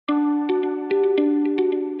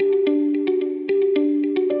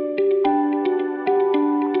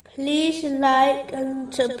like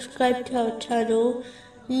and subscribe to our channel.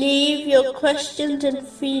 Leave your questions and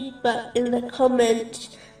feedback in the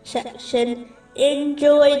comments section.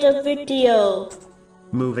 Enjoy the video.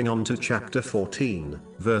 Moving on to chapter 14,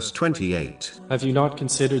 verse 28. Have you not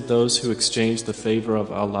considered those who exchanged the favor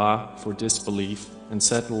of Allah for disbelief and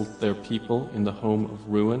settled their people in the home of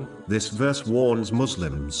ruin? This verse warns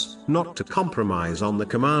Muslims not to compromise on the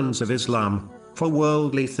commands of Islam for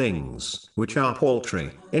worldly things, which are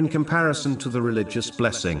paltry in comparison to the religious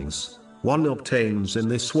blessings one obtains in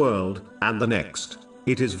this world and the next.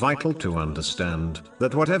 It is vital to understand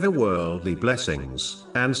that whatever worldly blessings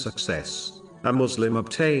and success a Muslim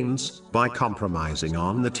obtains by compromising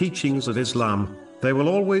on the teachings of Islam, they will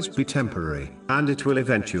always be temporary, and it will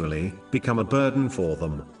eventually become a burden for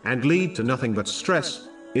them, and lead to nothing but stress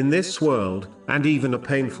in this world, and even a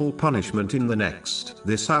painful punishment in the next.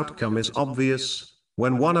 This outcome is obvious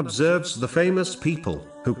when one observes the famous people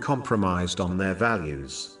who compromised on their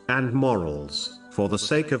values and morals for the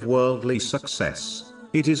sake of worldly success.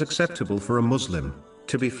 It is acceptable for a Muslim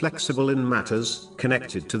to be flexible in matters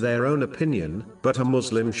connected to their own opinion, but a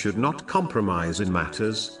Muslim should not compromise in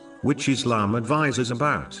matters which Islam advises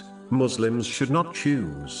about. Muslims should not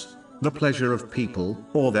choose the pleasure of people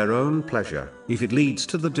or their own pleasure if it leads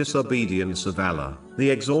to the disobedience of Allah, the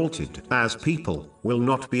Exalted, as people will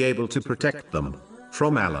not be able to protect them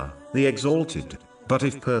from Allah, the Exalted. But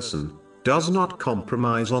if person does not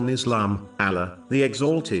compromise on Islam, Allah, the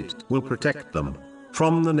Exalted, will protect them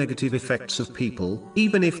from the negative effects of people,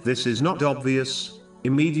 even if this is not obvious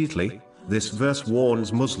immediately. This verse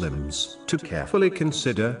warns Muslims to carefully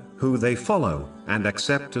consider who they follow and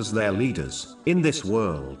accept as their leaders. In this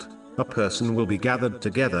world, a person will be gathered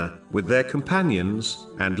together with their companions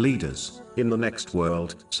and leaders in the next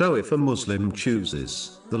world. So if a Muslim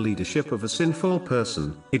chooses the leadership of a sinful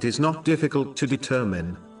person, it is not difficult to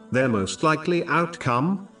determine their most likely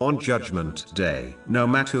outcome on Judgment Day. No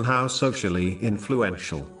matter how socially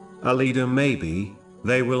influential a leader may be,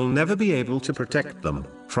 they will never be able to protect them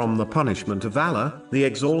from the punishment of Allah, the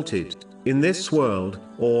Exalted, in this world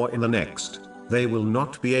or in the next. They will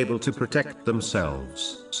not be able to protect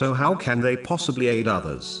themselves. So how can they possibly aid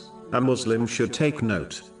others? A Muslim should take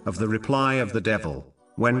note of the reply of the devil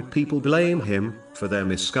when people blame him for their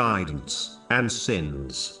misguidance and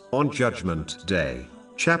sins on Judgment Day.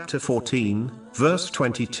 Chapter 14, verse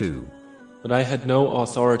 22. But I had no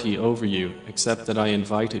authority over you except that I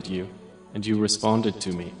invited you, and you responded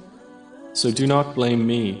to me. So do not blame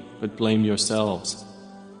me, but blame yourselves.